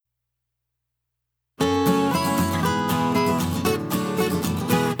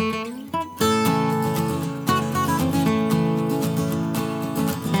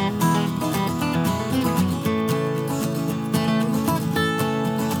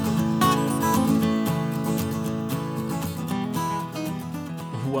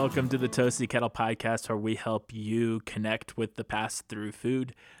Welcome to the Toasty Kettle Podcast, where we help you connect with the past through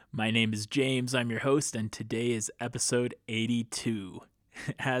food. My name is James. I'm your host, and today is episode 82.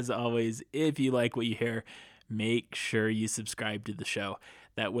 As always, if you like what you hear, make sure you subscribe to the show.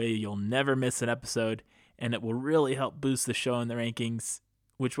 That way you'll never miss an episode, and it will really help boost the show in the rankings,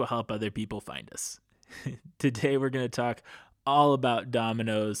 which will help other people find us. Today we're going to talk all about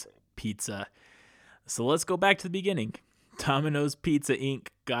Domino's Pizza. So let's go back to the beginning. Domino's Pizza Inc.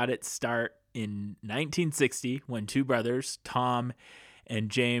 got its start in 1960 when two brothers, Tom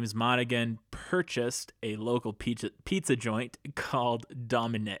and James Monaghan, purchased a local pizza joint called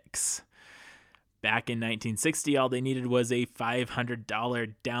Dominick's. Back in 1960, all they needed was a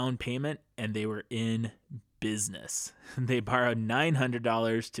 $500 down payment, and they were in business. They borrowed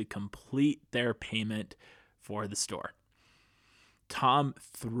 $900 to complete their payment for the store. Tom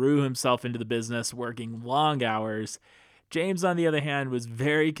threw himself into the business, working long hours. James, on the other hand, was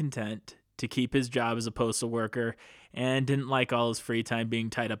very content to keep his job as a postal worker and didn't like all his free time being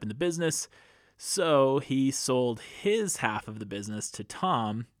tied up in the business, so he sold his half of the business to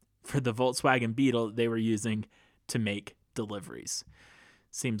Tom for the Volkswagen Beetle that they were using to make deliveries.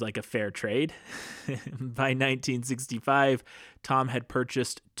 Seems like a fair trade. By 1965, Tom had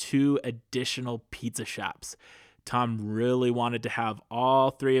purchased 2 additional pizza shops. Tom really wanted to have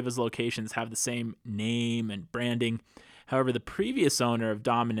all 3 of his locations have the same name and branding. However, the previous owner of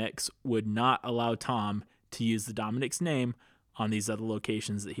Dominick's would not allow Tom to use the Dominick's name on these other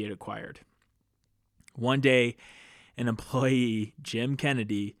locations that he had acquired. One day, an employee, Jim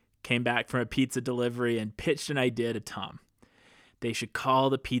Kennedy, came back from a pizza delivery and pitched an idea to Tom. They should call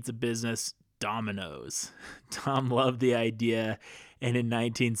the pizza business Domino's. Tom loved the idea, and in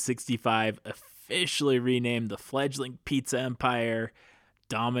 1965 officially renamed the fledgling pizza empire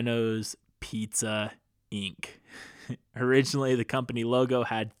Domino's Pizza Inc. Originally, the company logo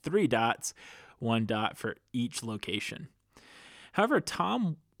had 3 dots, 1 dot for each location. However,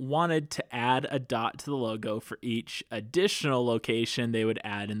 Tom wanted to add a dot to the logo for each additional location they would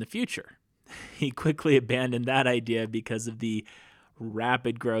add in the future. He quickly abandoned that idea because of the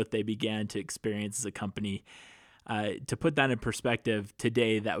rapid growth they began to experience as a company. To put that in perspective,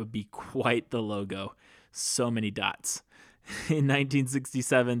 today that would be quite the logo. So many dots. In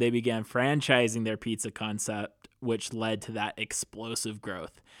 1967, they began franchising their pizza concept, which led to that explosive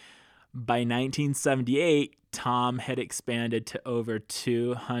growth. By 1978, Tom had expanded to over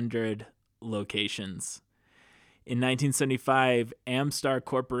 200 locations. In 1975, Amstar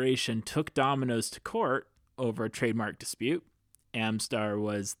Corporation took Domino's to court over a trademark dispute. Amstar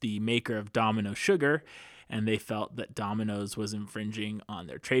was the maker of Domino Sugar, and they felt that Domino's was infringing on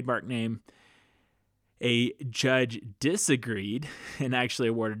their trademark name. A judge disagreed and actually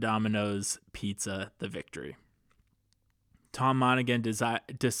awarded Domino's Pizza the victory. Tom Monaghan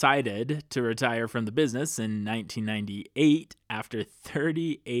decided to retire from the business in 1998 after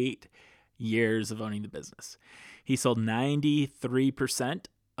 38 years of owning the business. He sold 93%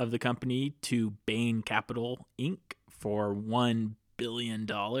 of the company to Bain Capital Inc. for $1 billion.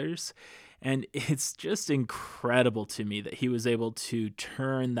 And it's just incredible to me that he was able to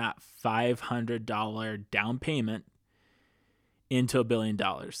turn that $500 down payment into $1 billion.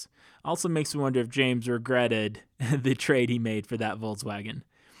 Also makes me wonder if James regretted the trade he made for that Volkswagen.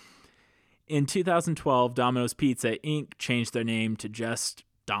 In 2012, Domino's Pizza Inc. changed their name to just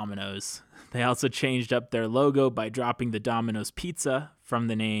Domino's. They also changed up their logo by dropping the Domino's Pizza from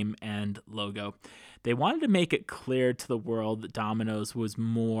the name and logo. They wanted to make it clear to the world that Domino's was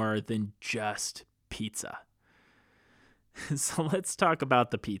more than just pizza. So let's talk about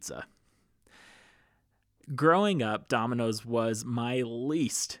the pizza. Growing up, Domino's was my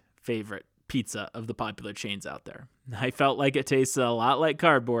least favorite pizza of the popular chains out there. I felt like it tasted a lot like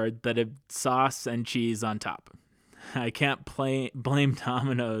cardboard that had sauce and cheese on top. I can't blame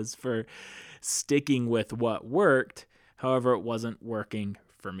Domino's for sticking with what worked. However, it wasn't working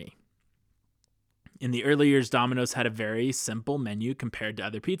for me. In the early years, Domino's had a very simple menu compared to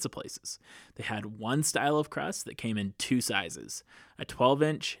other pizza places. They had one style of crust that came in 2 sizes, a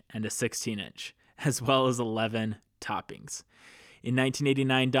 12-inch and a 16-inch, as well as 11 toppings. In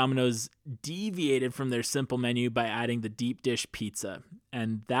 1989, Domino's deviated from their simple menu by adding the deep dish pizza,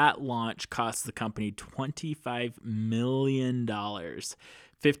 and that launch cost the company $25 million.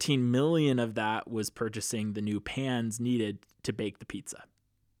 $15 million of that was purchasing the new pans needed to bake the pizza.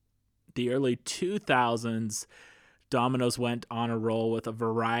 The early 2000s, Domino's went on a roll with a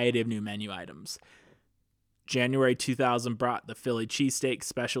variety of new menu items. January 2000 brought the Philly cheesesteak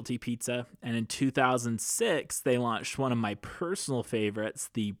specialty pizza, and in 2006, they launched one of my personal favorites,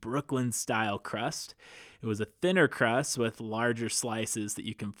 the Brooklyn style crust. It was a thinner crust with larger slices that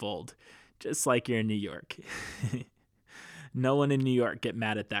you can fold, just like you're in New York. No one in New York get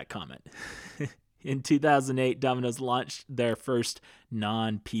mad at that comment. In 2008, Domino's launched their first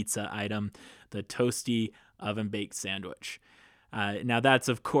non-pizza item, the Toasty oven-baked sandwich. Now, that's,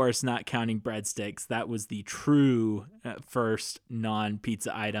 of course, not counting breadsticks. That was the true first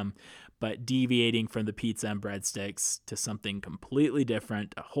non-pizza item, but deviating from the pizza and breadsticks to something completely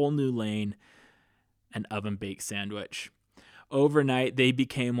different, a whole new lane, an oven-baked sandwich. Overnight, they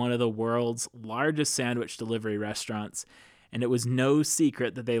became one of the world's largest sandwich delivery restaurants, and it was no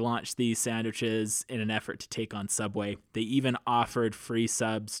secret that they launched these sandwiches in an effort to take on Subway. They even offered free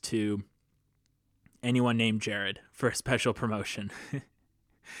subs to anyone named Jared for a special promotion.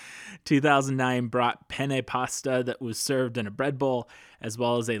 2009 brought penne pasta that was served in a bread bowl, as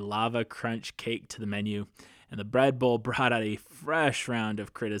well as a lava crunch cake to the menu. And the bread bowl brought out a fresh round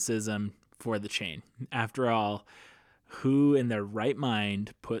of criticism for the chain. After all, who in their right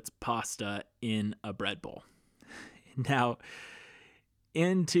mind puts pasta in a bread bowl? Now,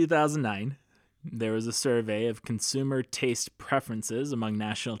 in 2009, there was a survey of consumer taste preferences among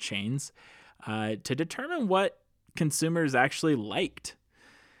national chains to determine what consumers actually liked.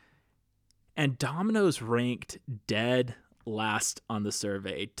 And Domino's ranked dead last on the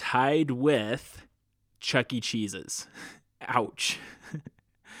survey, tied with Chuck E. Cheese's. Ouch.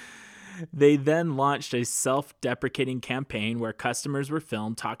 They then launched a self-deprecating campaign where customers were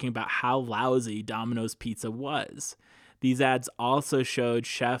filmed talking about how lousy Domino's pizza was. These ads also showed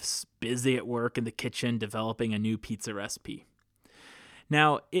chefs busy at work in the kitchen developing a new pizza recipe.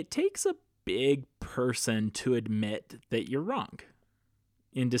 Now, it takes a big person to admit that you're wrong.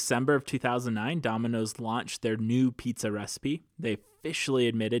 In December of 2009, Domino's launched their new pizza recipe. They officially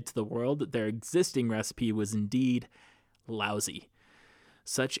admitted to the world that their existing recipe was indeed lousy.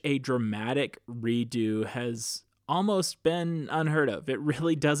 Such a dramatic redo has almost been unheard of. It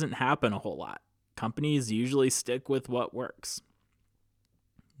really doesn't happen a whole lot. Companies usually stick with what works.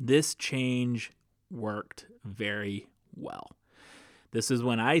 This change worked very well. This is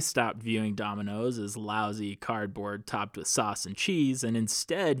when I stopped viewing Domino's as lousy cardboard topped with sauce and cheese and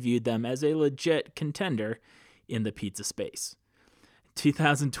instead viewed them as a legit contender in the pizza space.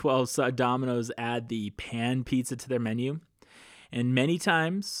 2012 saw Domino's add the pan pizza to their menu. And many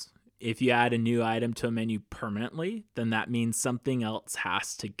times, if you add a new item to a menu permanently, then that means something else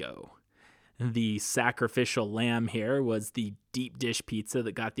has to go. The sacrificial lamb here was the deep dish pizza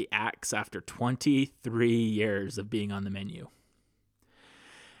that got the axe after 23 years of being on the menu.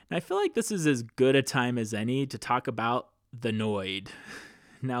 And I feel like this is as good a time as any to talk about the Noid.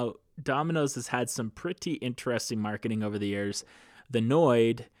 Now, Domino's has had some pretty interesting marketing over the years. The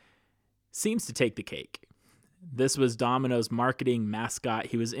Noid seems to take the cake. This was Domino's marketing mascot.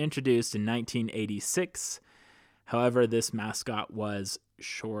 He was introduced in 1986. However, this mascot was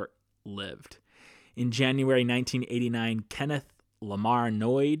short-lived. In January 1989, Kenneth Lamar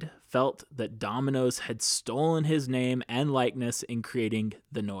Noid felt that Domino's had stolen his name and likeness in creating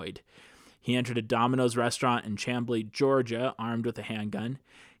the Noid. He entered a Domino's restaurant in Chamblee, Georgia, armed with a handgun.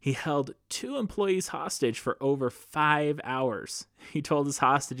 He held 2 employees hostage for over 5 hours. He told his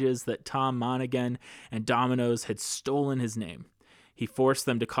hostages that Tom Monaghan and Domino's had stolen his name. He forced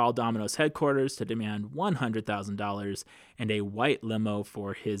them to call Domino's headquarters to demand $100,000 and a white limo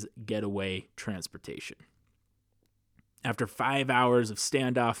for his getaway transportation. After 5 hours of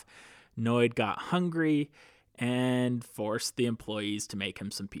standoff, Noid got hungry and forced the employees to make him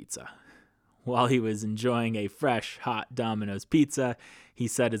some pizza. While he was enjoying a fresh, hot Domino's pizza, he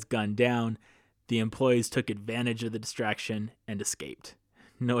set his gun down. The employees took advantage of the distraction and escaped.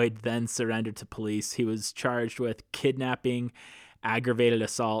 Noid then surrendered to police. He was charged with kidnapping, aggravated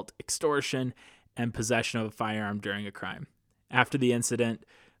assault, extortion, and possession of a firearm during a crime. After the incident,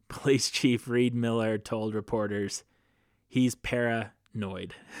 Police Chief Reed Miller told reporters, "He's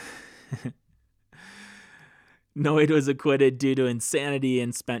paranoid." Noid was acquitted due to insanity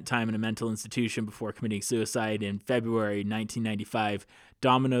and spent time in a mental institution before committing suicide in February 1995.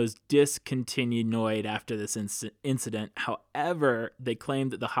 Domino's discontinued Noid after this incident. However, they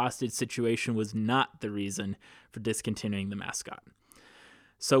claimed that the hostage situation was not the reason for discontinuing the mascot.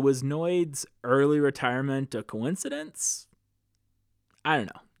 So was Noid's early retirement a coincidence? I don't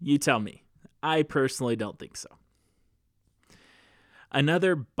know. You tell me. I personally don't think so.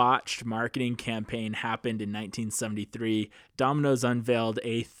 Another botched marketing campaign happened in 1973. Domino's unveiled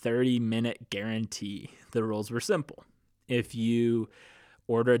a 30-minute guarantee. The rules were simple. If you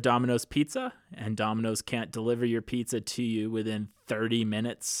Order a Domino's pizza, and Domino's can't deliver your pizza to you within 30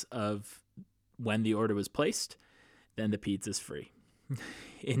 minutes of when the order was placed, then the pizza's free.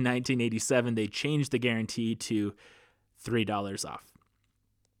 In 1987, they changed the guarantee to $3 off.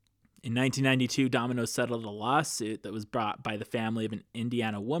 In 1992, Domino's settled a lawsuit that was brought by the family of an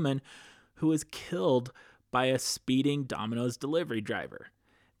Indiana woman who was killed by a speeding Domino's delivery driver.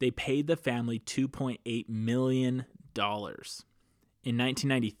 They paid the family $2.8 million. In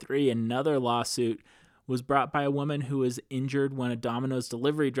 1993, another lawsuit was brought by a woman who was injured when a Domino's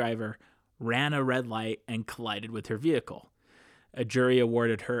delivery driver ran a red light and collided with her vehicle. A jury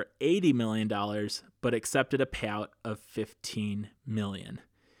awarded her $80 million, but accepted a payout of $15 million.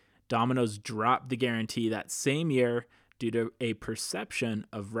 Domino's dropped the guarantee that same year due to a perception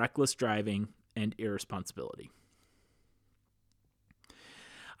of reckless driving and irresponsibility.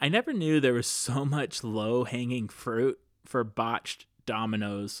 I never knew there was so much low-hanging fruit for botched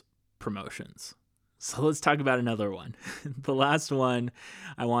Domino's promotions. So let's talk about another one. The last one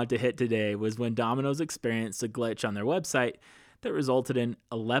I want to hit today was when Domino's experienced a glitch on their website that resulted in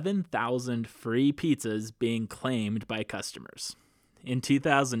 11,000 free pizzas being claimed by customers. In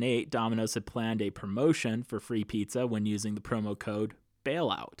 2008, Domino's had planned a promotion for free pizza when using the promo code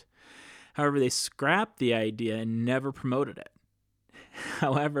BAILOUT. However, they scrapped the idea and never promoted it.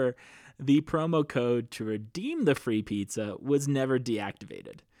 However, the promo code to redeem the free pizza was never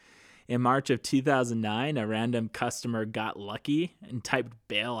deactivated. In March of 2009, a random customer got lucky and typed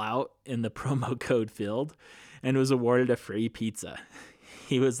BAILOUT in the promo code field and was awarded a free pizza.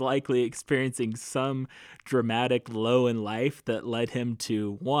 He was likely experiencing some dramatic low in life that led him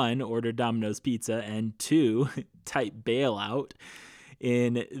to 1, order Domino's pizza, and 2, type BAILOUT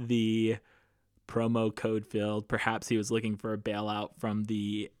in the promo code field. Perhaps he was looking for a bailout from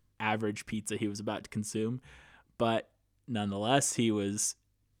the average pizza he was about to consume, but nonetheless, he was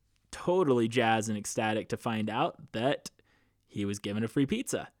totally jazzed and ecstatic to find out that he was given a free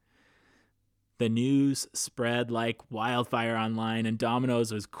pizza. The news spread like wildfire online, and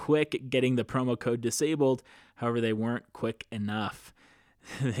Domino's was quick at getting the promo code disabled. However, they weren't quick enough.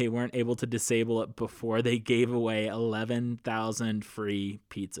 They weren't able to disable it before they gave away 11,000 free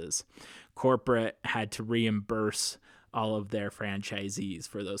pizzas. Corporate had to reimburse all of their franchisees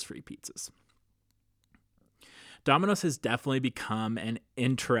for those free pizzas. Domino's has definitely become an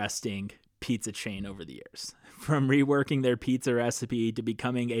interesting pizza chain over the years. From reworking their pizza recipe to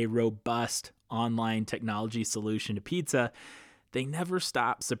becoming a robust online technology solution to pizza, they never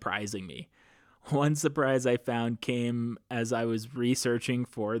stop surprising me. One surprise I found came as I was researching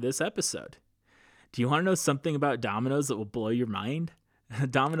for this episode. Do you want to know something about Domino's that will blow your mind?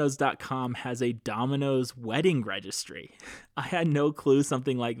 Domino's.com has a Domino's wedding registry. I had no clue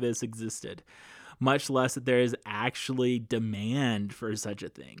something like this existed, much less that there is actually demand for such a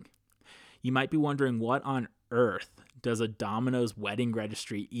thing. You might be wondering, what on earth does a Domino's wedding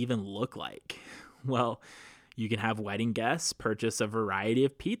registry even look like? Well, you can have wedding guests purchase a variety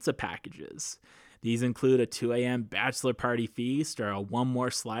of pizza packages. These include a 2 a.m. bachelor party feast or a one more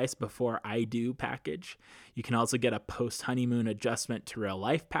slice before I do package. You can also get a post-honeymoon adjustment to real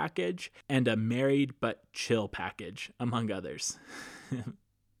life package and a married but chill package, among others.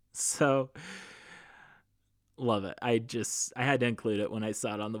 So, love it. I had to include it when I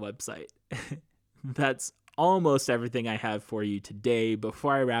saw it on the website. That's almost everything I have for you today.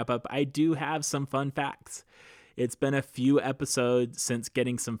 Before I wrap up, I do have some fun facts. It's been a few episodes since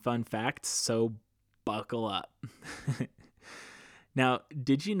getting some fun facts, so buckle up. Now,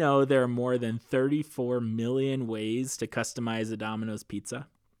 did you know there are more than 34 million ways to customize a Domino's pizza?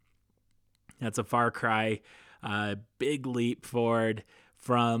 That's a far cry, big leap forward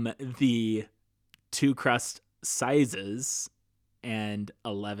from the 2 crust sizes and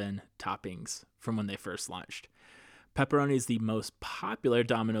 11 toppings from when they first launched. Pepperoni is the most popular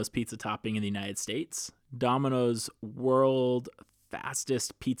Domino's pizza topping in the United States. Domino's world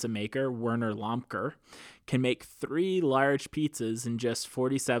fastest pizza maker, Werner Lomker, can make 3 large pizzas in just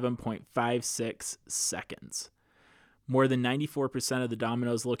 47.56 seconds. More than 94% of the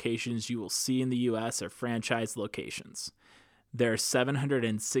Domino's locations you will see in the U.S. are franchise locations. There are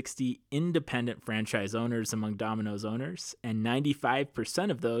 760 independent franchise owners among Domino's owners, and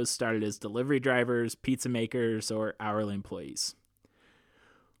 95% of those started as delivery drivers, pizza makers, or hourly employees.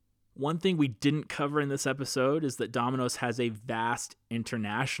 One thing we didn't cover in this episode is that Domino's has a vast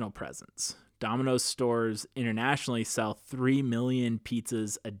international presence. Domino's stores internationally sell 3 million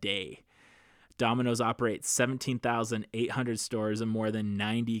pizzas a day. Domino's operates 17,800 stores in more than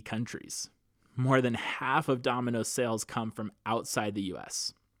 90 countries. More than half of Domino's sales come from outside the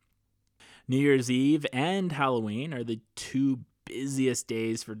U.S. New Year's Eve and Halloween are the 2 busiest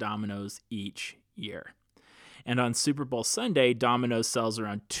days for Domino's each year. And on Super Bowl Sunday, Domino's sells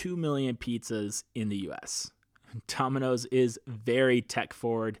around 2 million pizzas in the US. Domino's is very tech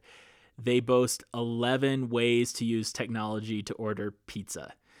forward. They boast 11 ways to use technology to order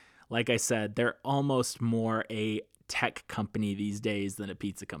pizza. Like I said, they're almost more a tech company these days than a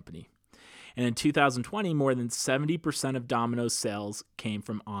pizza company. And in 2020, more than 70% of Domino's sales came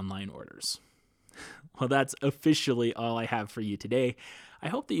from online orders. Well, that's officially all I have for you today. I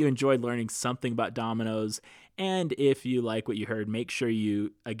hope that you enjoyed learning something about Domino's. And if you like what you heard, make sure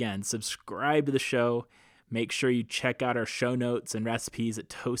you, again, subscribe to the show. Make sure you check out our show notes and recipes at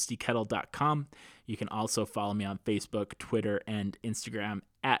toastykettle.com. You can also follow me on Facebook, Twitter, and Instagram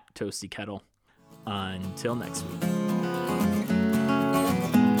at ToastyKettle. Until next week.